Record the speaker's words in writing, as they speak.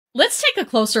Let's take a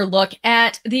closer look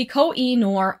at the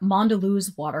Koh-i-noor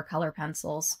Mondeluz watercolor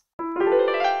pencils.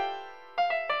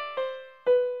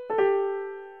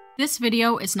 This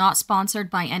video is not sponsored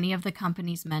by any of the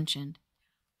companies mentioned.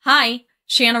 Hi,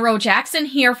 Shanna Rowe Jackson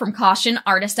here from Caution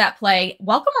Artist at Play.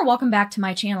 Welcome back to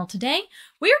my channel. Today,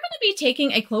 we are going to be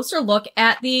taking a closer look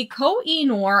at the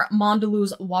Koh-i-noor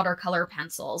Mondeluz watercolor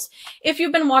pencils. If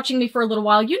you've been watching me for a little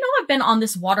while, you know I've been on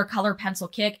this watercolor pencil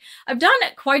kick. I've done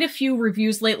quite a few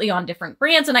reviews lately on different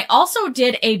brands, and I also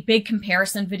did a big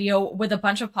comparison video with a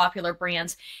bunch of popular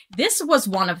brands. This was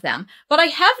one of them, but I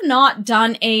have not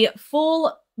done a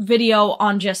full video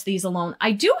on just these alone.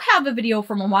 I do have a video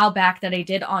from a while back that I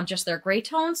did on just their gray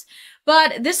tones,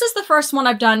 but this is the first one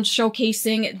I've done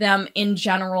showcasing them in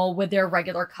general with their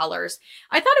regular colors.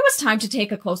 I thought it was time to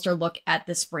take a closer look at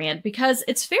this brand because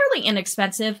it's fairly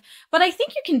inexpensive, but I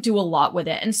think you can do a lot with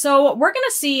it. And so we're going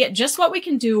to see just what we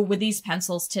can do with these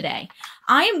pencils today.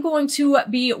 I am going to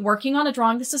be working on a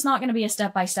drawing. This is not going to be a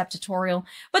step-by-step tutorial,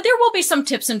 but there will be some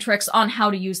tips and tricks on how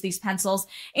to use these pencils.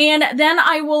 And then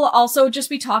I will also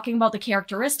just be talking about the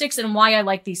characteristics and why I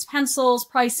like these pencils,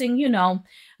 pricing, you know,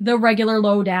 the regular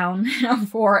lowdown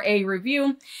for a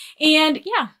review. And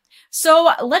yeah,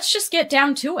 so let's just get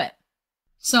down to it.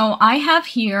 So I have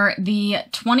here the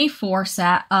 24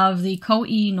 set of the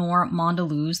Koh-i-noor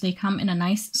Mondeluz. They come in a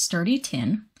nice sturdy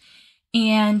tin,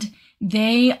 and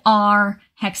they are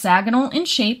hexagonal in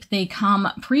shape. They come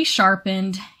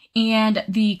pre-sharpened, and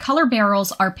the color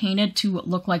barrels are painted to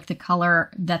look like the color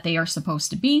that they are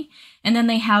supposed to be. And then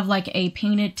they have like a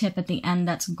painted tip at the end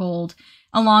that's gold,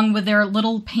 along with their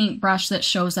little paintbrush that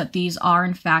shows that these are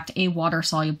in fact a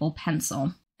water-soluble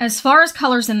pencil. As far as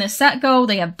colors in this set go,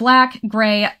 they have black,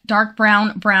 gray, dark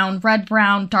brown, brown, red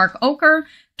brown, dark ochre,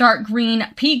 dark green,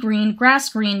 pea green, grass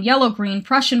green, yellow green,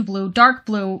 Prussian blue, dark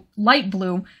blue, light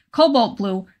blue, cobalt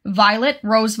blue, violet,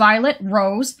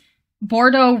 rose,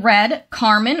 Bordeaux red,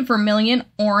 carmine, vermilion,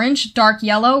 orange, dark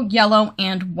yellow, yellow,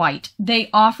 and white. They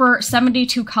offer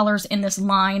 72 colors in this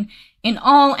line in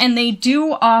all, and they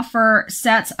do offer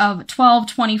sets of 12,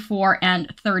 24,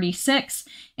 and 36.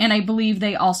 And I believe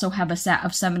they also have a set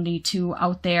of 72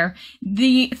 out there.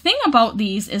 The thing about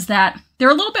these is that they're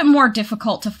a little bit more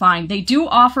difficult to find. They do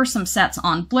offer some sets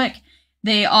on Blick.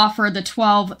 They offer the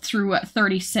 12 through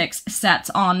 36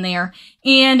 sets on there,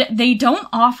 and they don't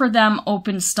offer them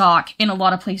open stock in a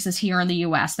lot of places here in the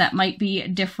US. That might be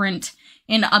different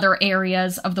in other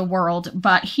areas of the world,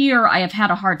 but here I have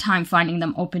had a hard time finding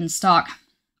them open stock.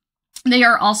 They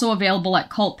are also available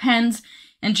at Cult Pens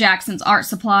and Jackson's Art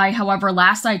Supply. However,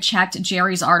 last I checked,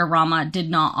 Jerry's Artarama did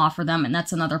not offer them, and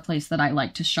that's another place that I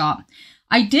like to shop.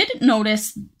 I did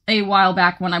notice a while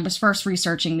back when I was first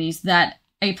researching these that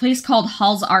a place called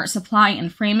Hull's Art Supply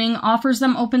and Framing offers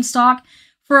them open stock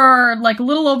for like a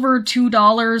little over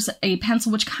 $2 a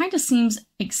pencil, which kind of seems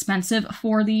expensive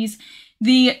for these.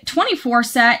 The 24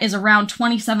 set is around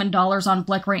 $27 on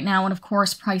Blick right now, and of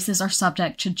course prices are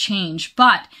subject to change,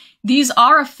 but these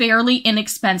are a fairly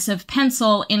inexpensive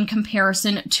pencil in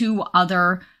comparison to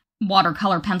other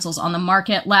watercolor pencils on the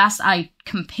market. Last I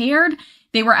compared,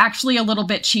 they were actually a little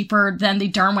bit cheaper than the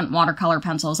Derwent watercolor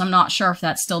pencils. I'm not sure if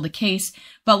that's still the case,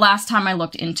 but last time I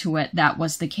looked into it, that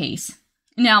was the case.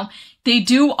 Now, they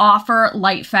do offer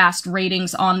light fast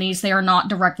ratings on these. They are not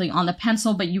directly on the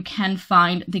pencil, but you can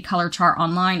find the color chart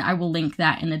online. I will link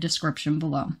that in the description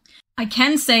below. I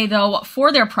can say, though,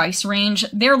 for their price range,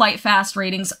 their light fast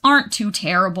ratings aren't too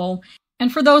terrible.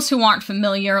 And for those who aren't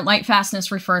familiar, light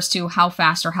fastness refers to how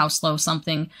fast or how slow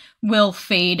something will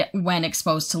fade when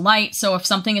exposed to light. So if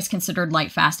something is considered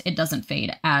light fast, it doesn't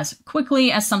fade as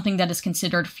quickly as something that is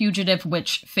considered fugitive,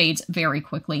 which fades very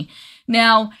quickly.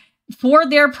 Now, for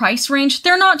their price range,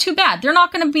 they're not too bad. They're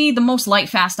not going to be the most light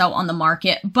fast out on the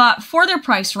market, but for their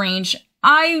price range,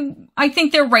 I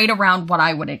think they're right around what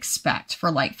I would expect for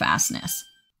light fastness.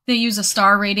 They use a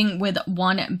star rating, with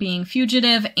 1 being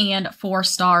fugitive and 4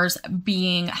 stars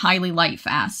being highly light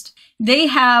fast. They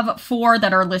have 4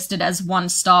 that are listed as 1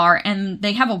 star, and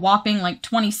they have a whopping like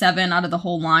 27 out of the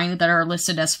whole line that are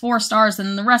listed as 4 stars,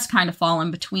 and the rest kind of fall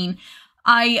in between.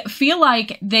 I feel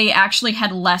like they actually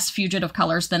had less fugitive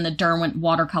colors than the Derwent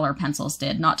watercolor pencils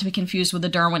did, not to be confused with the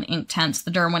Derwent Inktense.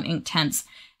 The Derwent Inktense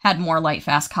had more light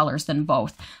fast colors than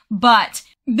both, but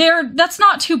that's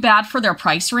not too bad for their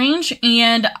price range,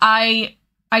 and I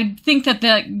think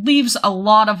that leaves a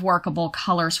lot of workable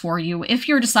colors for you if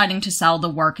you're deciding to sell the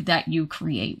work that you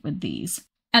create with these.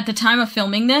 At the time of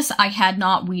filming this, I had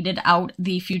not weeded out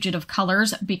the fugitive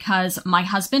colors because my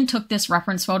husband took this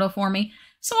reference photo for me,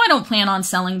 so I don't plan on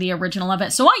selling the original of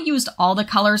it. So I used all the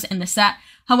colors in the set,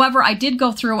 However, I did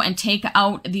go through and take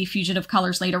out the fugitive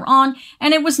colors later on,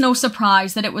 and it was no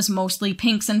surprise that it was mostly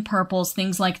pinks and purples,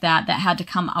 things like that, that had to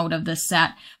come out of this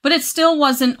set, but it still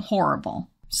wasn't horrible.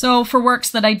 So for works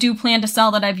that I do plan to sell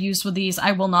that I've used with these,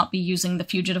 I will not be using the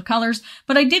fugitive colors,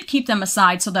 but I did keep them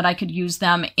aside so that I could use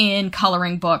them in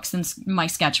coloring books and my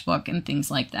sketchbook and things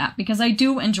like that, because I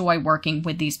do enjoy working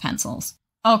with these pencils.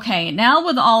 Okay, now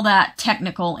with all that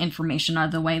technical information out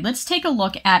of the way, let's take a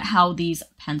look at how these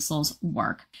pencils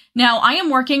work. Now, I am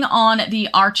working on the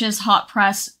Arches Hot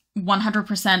Press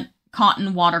 100%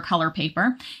 cotton watercolor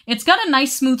paper. It's got a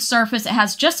nice smooth surface. It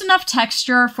has just enough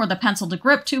texture for the pencil to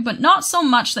grip to, but not so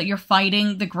much that you're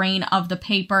fighting the grain of the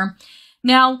paper.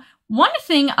 Now, one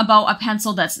thing about a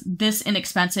pencil that's this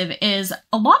inexpensive is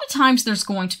a lot of times there's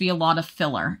going to be a lot of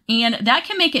filler, and that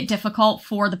can make it difficult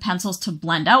for the pencils to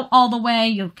blend out all the way.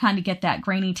 You'll kind of get that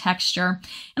grainy texture.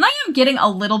 And I am getting a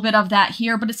little bit of that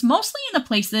here, but it's mostly in the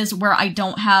places where I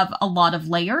don't have a lot of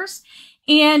layers.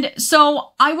 And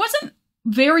so I wasn't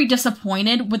very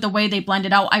disappointed with the way they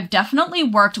blended out. I've definitely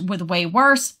worked with way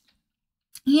worse.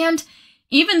 And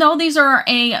even though these are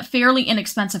a fairly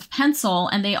inexpensive pencil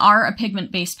and they are a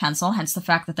pigment-based pencil, hence the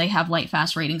fact that they have light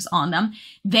fast ratings on them,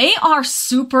 they are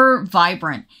super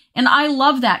vibrant. And I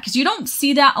love that because you don't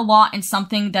see that a lot in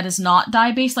something that is not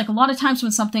dye-based. Like a lot of times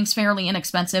when something's fairly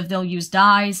inexpensive, they'll use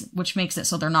dyes, which makes it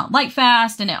so they're not light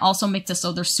fast, and it also makes it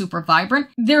so they're super vibrant.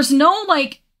 There's no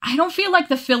I don't feel like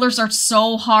the fillers are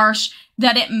so harsh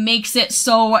that it makes it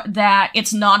so that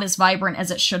it's not as vibrant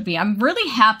as it should be. I'm really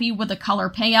happy with the color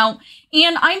payout,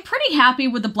 and I'm pretty happy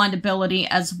with the blendability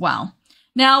as well.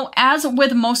 Now, as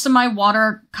with most of my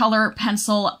watercolor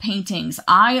pencil paintings,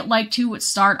 I like to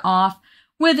start off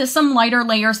with some lighter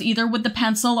layers, either with the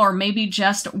pencil or maybe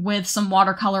just with some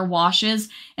watercolor washes,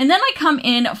 and then I come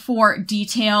in for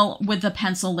detail with the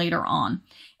pencil later on.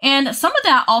 And some of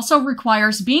that also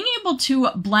requires being able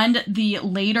to blend the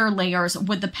later layers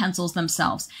with the pencils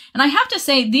themselves. And I have to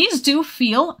say, these do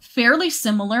feel fairly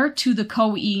similar to the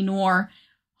koh-i-noor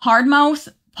hardmouth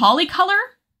polycolor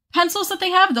pencils that they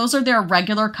have. Those are their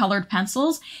regular colored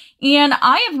pencils. And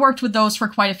I have worked with those for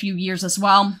quite a few years as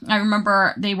well. I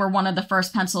remember they were one of the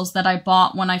first pencils that I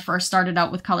bought when I first started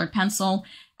out with colored pencil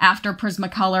after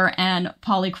Prismacolor and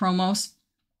Polychromos.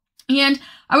 And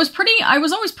I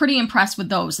was always pretty impressed with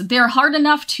those. They're hard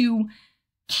enough to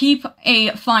keep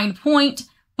a fine point,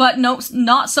 but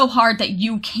not so hard that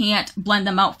you can't blend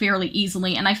them out fairly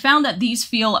easily. And I found that these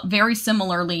feel very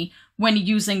similarly when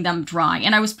using them dry.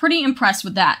 And I was pretty impressed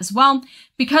with that as well,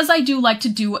 because I do like to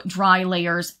do dry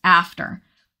layers after.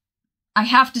 I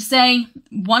have to say,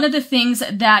 one of the things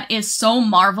that is so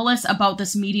marvelous about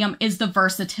this medium is the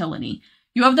versatility.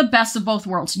 You have the best of both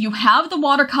worlds. You have the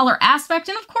watercolor aspect,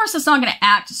 and of course it's not going to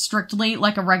act strictly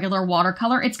like a regular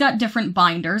watercolor. It's got different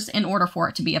binders in order for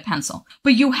it to be a pencil.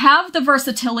 But you have the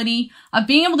versatility of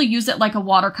being able to use it like a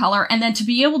watercolor, and then to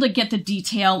be able to get the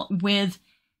detail with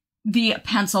the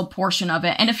pencil portion of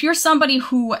it. And if you're somebody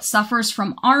who suffers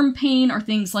from arm pain or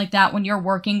things like that when you're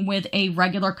working with a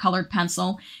regular colored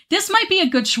pencil, this might be a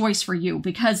good choice for you,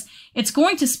 because it's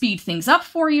going to speed things up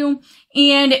for you,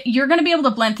 and you're going to be able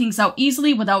to blend things out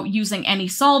easily without using any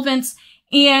solvents.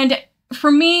 And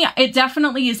for me, it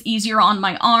definitely is easier on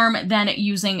my arm than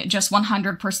using just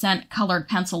 100% colored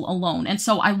pencil alone. And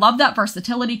so I love that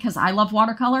versatility because I love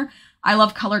watercolor. I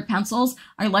love colored pencils.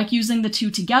 I like using the two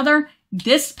together.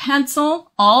 This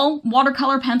pencil, all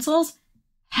watercolor pencils,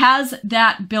 has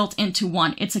that built into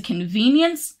one. It's a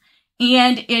convenience,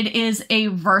 and it is a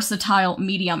versatile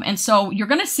medium. And so you're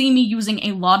going to see me using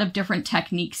a lot of different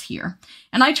techniques here.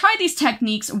 And I try these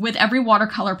techniques with every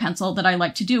watercolor pencil that I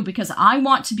like to do, because I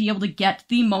want to be able to get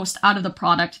the most out of the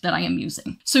product that I am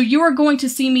using. So you are going to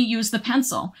see me use the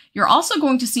pencil. You're also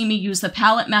going to see me use the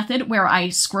palette method, where I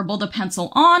scribble the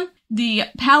pencil on. The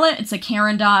palette, it's a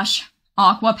Caran d'Ache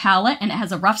Aqua palette, and it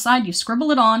has a rough side. You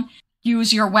scribble it on,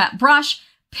 use your wet brush,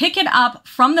 pick it up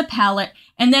from the palette,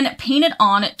 and then paint it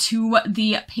on to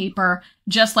the paper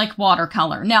just like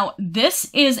watercolor. Now,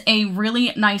 this is a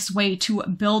really nice way to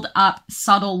build up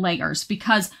subtle layers,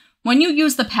 because when you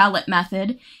use the palette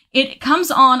method, it comes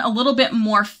on a little bit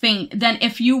more faint than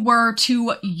if you were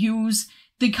to use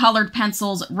the colored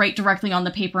pencils right directly on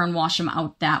the paper and wash them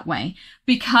out that way,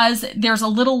 because there's a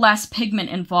little less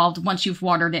pigment involved once you've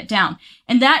watered it down.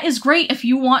 And that is great if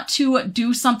you want to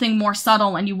do something more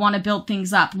subtle and you want to build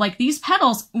things up. Like these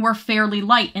petals were fairly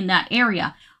light in that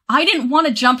area. I didn't want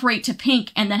to jump right to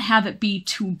pink and then have it be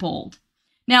too bold.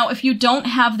 Now, if you don't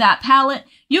have that palette,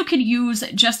 you could use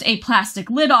just a plastic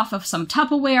lid off of some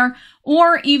Tupperware,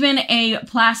 or even a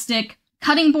plastic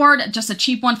cutting board, just a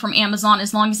cheap one from Amazon.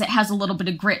 As long as it has a little bit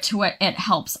of grit to it, it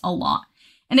helps a lot.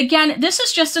 And again, this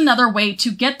is just another way to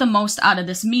get the most out of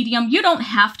this medium. You don't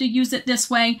have to use it this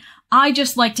way. I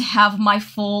just like to have my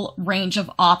full range of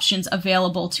options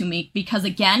available to me because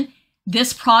again,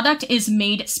 this product is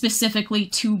made specifically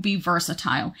to be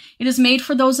versatile. It is made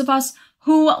for those of us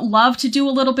who love to do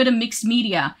a little bit of mixed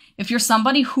media. If you're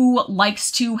somebody who likes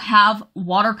to have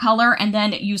watercolor and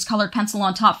then use colored pencil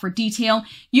on top for detail,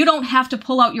 you don't have to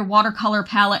pull out your watercolor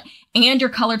palette and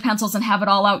your colored pencils and have it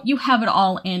all out. You have it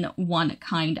all in one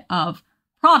kind of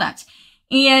product.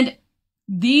 And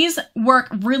these work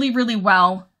really, really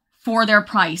well for their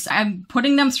price. I'm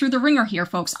putting them through the ringer here,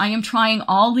 folks. I am trying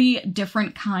all the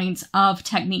different kinds of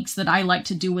techniques that I like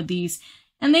to do with these,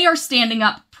 and they are standing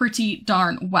up pretty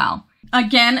darn well.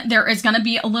 Again, there is going to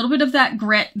be a little bit of that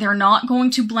grit. They're not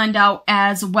going to blend out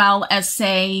as well as,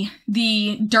 say,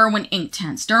 the Derwent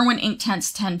Inktense. Derwent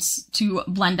Inktense tends to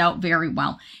blend out very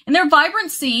well. And their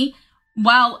vibrancy,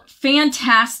 while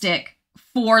fantastic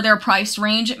for their price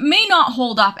range, may not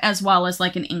hold up as well as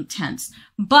like an Inktense.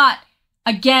 But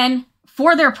again,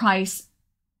 for their price,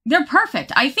 they're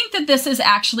perfect. I think that this is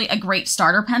actually a great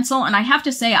starter pencil. And I have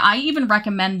to say, I even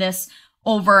recommend this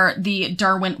over the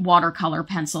Derwent watercolor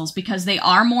pencils because they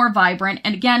are more vibrant.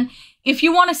 And again, if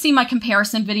you want to see my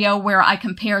comparison video where I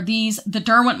compare these, the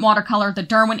Derwent watercolor, the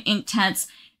Derwent Inktense,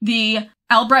 the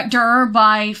Albrecht Dürer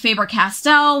by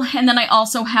Faber-Castell, and then I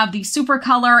also have the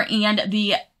Supercolor and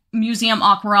the Museum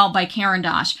Aquarelle by Caran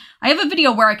d'Ache. I have a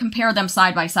video where I compare them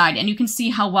side by side and you can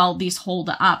see how well these hold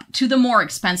up to the more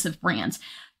expensive brands.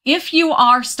 If you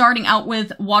are starting out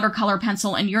with watercolor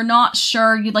pencil and you're not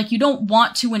sure, you don't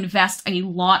want to invest a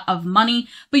lot of money,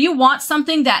 but you want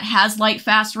something that has light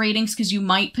fast ratings because you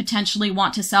might potentially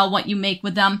want to sell what you make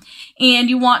with them, and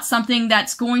you want something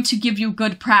that's going to give you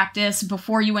good practice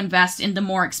before you invest in the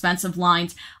more expensive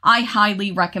lines, I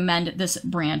highly recommend this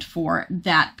brand for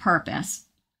that purpose.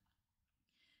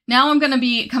 Now I'm going to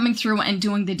be coming through and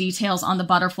doing the details on the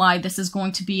butterfly. This is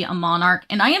going to be a monarch,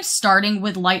 and I am starting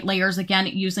with light layers again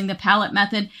using the palette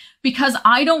method because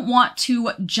I don't want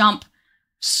to jump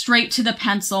straight to the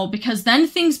pencil because then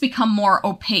things become more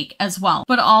opaque as well.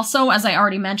 But also, as I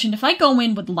already mentioned, if I go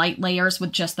in with light layers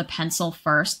with just the pencil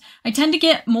first, I tend to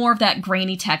get more of that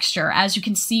grainy texture, as you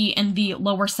can see in the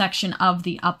lower section of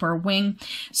the upper wing.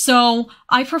 So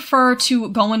I prefer to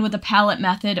go in with the palette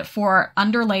method for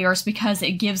under layers because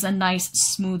it gives a nice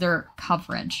smoother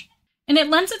coverage. And it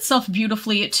lends itself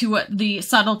beautifully to the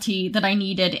subtlety that I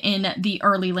needed in the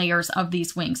early layers of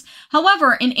these wings.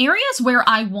 However, in areas where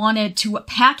I wanted to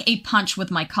pack a punch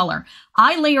with my color,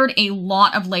 I layered a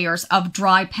lot of layers of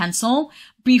dry pencil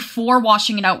before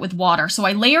washing it out with water. So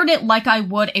I layered it like I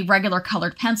would a regular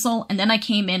colored pencil, and then I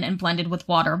came in and blended with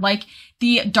water, like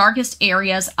the darkest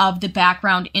areas of the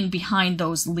background in behind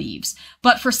those leaves.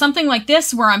 But for something like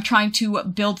this, where I'm trying to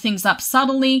build things up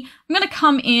subtly, I'm going to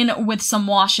come in with some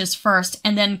washes first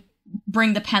and then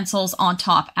bring the pencils on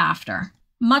top after.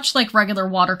 Much like regular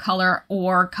watercolor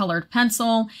or colored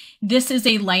pencil, this is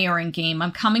a layering game.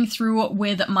 I'm coming through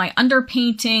with my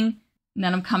underpainting, and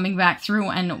then I'm coming back through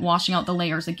and washing out the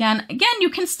layers again. Again, you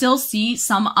can still see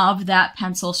some of that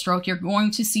pencil stroke. You're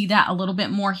going to see that a little bit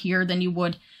more here than you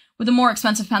would with a more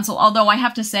expensive pencil. Although I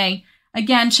have to say,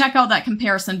 again, check out that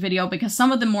comparison video because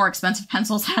some of the more expensive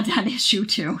pencils had that issue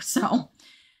too. So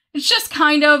it's just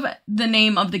kind of the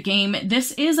name of the game.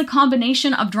 This is a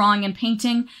combination of drawing and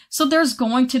painting. So there's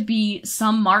going to be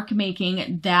some mark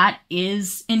making that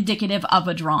is indicative of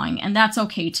a drawing, and that's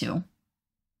okay too.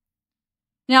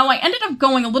 Now, I ended up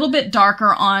going a little bit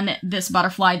darker on this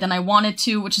butterfly than I wanted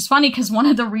to, which is funny because one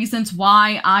of the reasons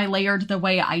why I layered the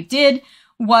way I did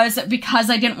was because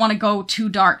I didn't want to go too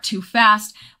dark too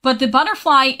fast. But the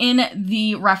butterfly in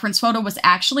the reference photo was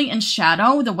actually in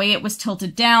shadow. The way it was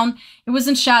tilted down, it was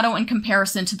in shadow in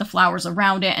comparison to the flowers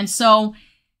around it. And so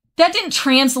that didn't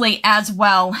translate as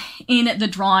well in the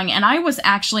drawing. And I was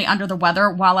actually under the weather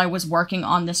while I was working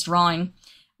on this drawing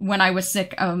when I was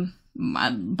sick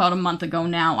about a month ago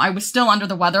now. I was still under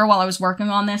the weather while I was working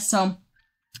on this, so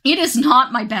it is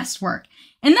not my best work.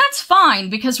 And that's fine,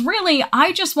 because really,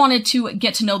 I just wanted to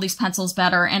get to know these pencils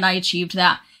better, and I achieved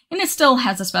that. And it still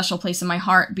has a special place in my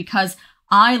heart, because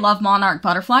I love monarch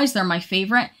butterflies. They're my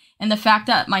favorite. And the fact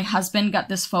that my husband got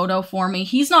this photo for me,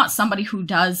 he's not somebody who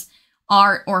does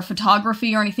art or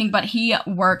photography or anything, but he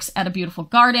works at a beautiful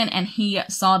garden, and he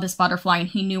saw this butterfly, and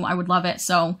he knew I would love it,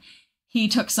 so he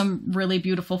took some really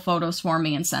beautiful photos for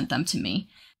me and sent them to me.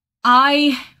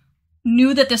 I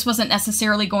knew that this wasn't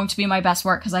necessarily going to be my best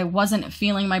work because I wasn't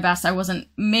feeling my best. I wasn't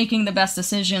making the best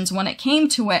decisions when it came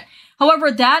to it. However,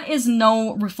 that is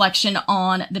no reflection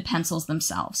on the pencils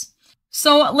themselves.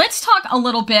 So let's talk a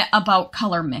little bit about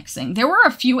color mixing. There were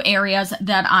a few areas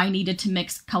that I needed to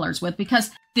mix colors with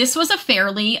because this was a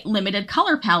fairly limited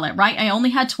color palette, right? I only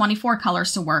had 24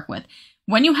 colors to work with.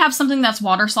 When you have something that's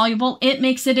water soluble, it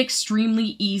makes it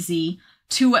extremely easy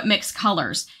to mix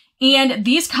colors. And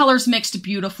these colors mixed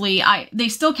beautifully. They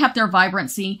still kept their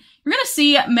vibrancy. You're going to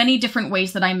see many different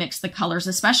ways that I mix the colors,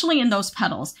 especially in those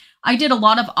petals. I did a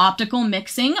lot of optical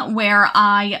mixing where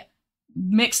I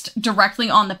mixed directly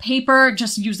on the paper,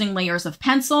 just using layers of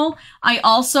pencil. I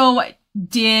also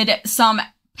did some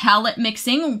palette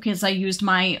mixing because I used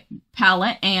my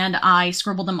palette and I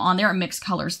scribbled them on there and mixed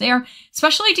colors there,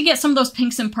 especially to get some of those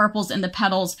pinks and purples in the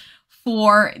petals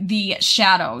for the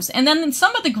shadows. And then in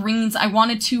some of the greens, I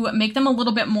wanted to make them a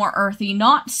little bit more earthy,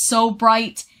 not so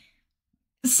bright.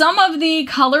 Some of the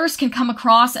colors can come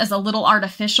across as a little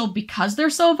artificial because they're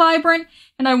so vibrant,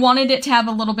 and I wanted it to have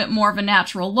a little bit more of a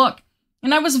natural look.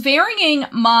 And I was varying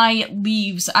my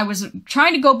leaves. I was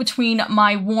trying to go between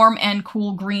my warm and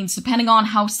cool greens, depending on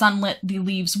how sunlit the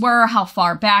leaves were, how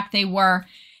far back they were.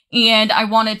 And I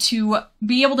wanted to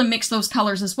be able to mix those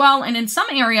colors as well. And in some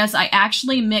areas, I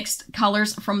actually mixed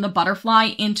colors from the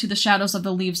butterfly into the shadows of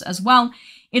the leaves as well.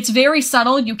 It's very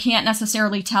subtle. You can't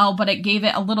necessarily tell, but it gave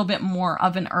it a little bit more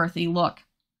of an earthy look.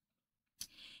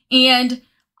 And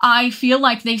I feel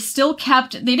like they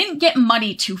didn't get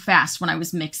muddy too fast when I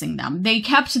was mixing them. They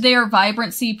kept their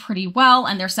vibrancy pretty well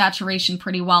and their saturation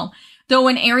pretty well. Though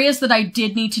in areas that I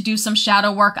did need to do some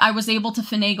shadow work, I was able to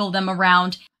finagle them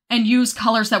around and use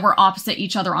colors that were opposite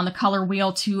each other on the color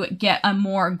wheel to get a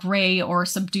more gray or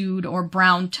subdued or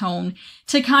brown tone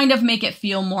to kind of make it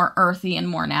feel more earthy and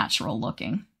more natural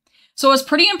looking. So I was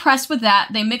pretty impressed with that.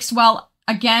 They mixed well.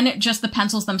 Again, just the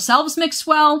pencils themselves mixed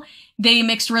well. They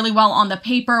mixed really well on the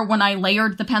paper when I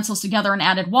layered the pencils together and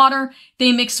added water.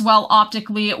 They mixed well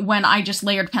optically when I just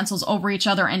layered pencils over each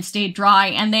other and stayed dry.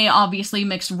 And they obviously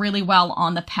mixed really well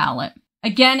on the palette.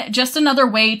 Again, just another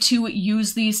way to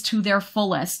use these to their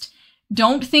fullest.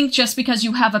 Don't think just because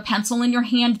you have a pencil in your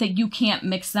hand that you can't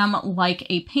mix them like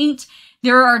a paint.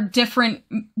 There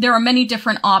are many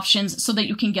different options so that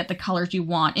you can get the colors you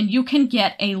want, and you can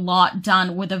get a lot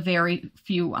done with a very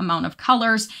few amount of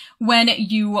colors when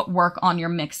you work on your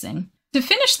mixing. To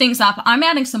finish things up, I'm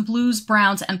adding some blues,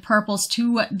 browns, and purples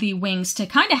to the wings to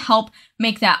kind of help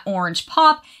make that orange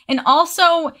pop, and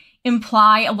also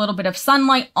imply a little bit of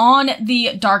sunlight on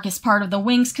the darkest part of the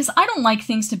wings because I don't like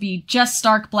things to be just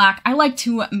stark black. I like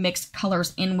to mix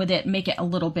colors in with it, make it a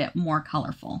little bit more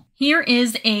colorful. Here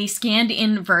is a scanned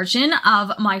in version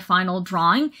of my final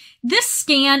drawing. This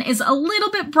scan is a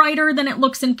little bit brighter than it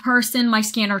looks in person. My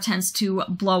scanner tends to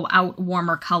blow out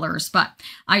warmer colors, but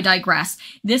I digress.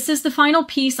 This is the final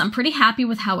piece. I'm pretty happy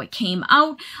with how it came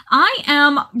out. I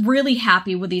am really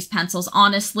happy with these pencils,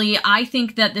 honestly. I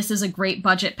think that this is a great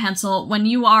budget pencil when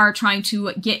you are trying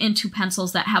to get into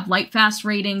pencils that have light fast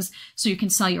ratings so you can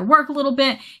sell your work a little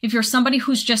bit. If you're somebody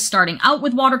who's just starting out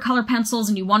with watercolor pencils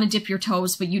and you want to dip your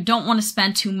toes, but you don't want to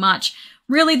spend too much,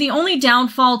 really, the only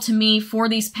downfall to me for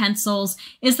these pencils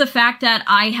is the fact that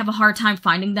I have a hard time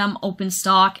finding them open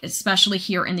stock, especially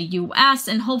here in the US,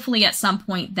 and hopefully at some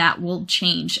point that will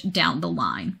change down the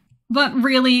line. But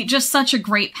really, just such a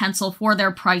great pencil for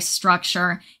their price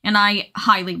structure, and I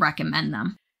highly recommend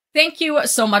them. Thank you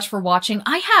so much for watching.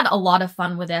 I had a lot of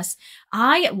fun with this.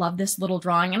 I love this little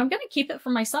drawing, and I'm going to keep it for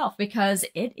myself because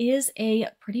it is a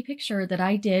pretty picture that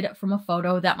I did from a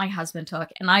photo that my husband took,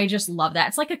 and I just love that.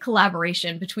 It's like a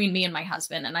collaboration between me and my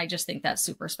husband, and I just think that's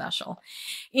super special.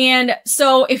 And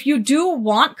so if you do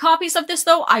want copies of this,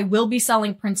 though, I will be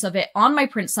selling prints of it on my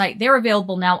print site. They're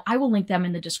available now. I will link them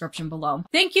in the description below.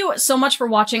 Thank you so much for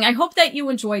watching. I hope that you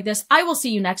enjoyed this. I will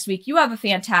see you next week. You have a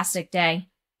fantastic day.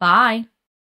 Bye.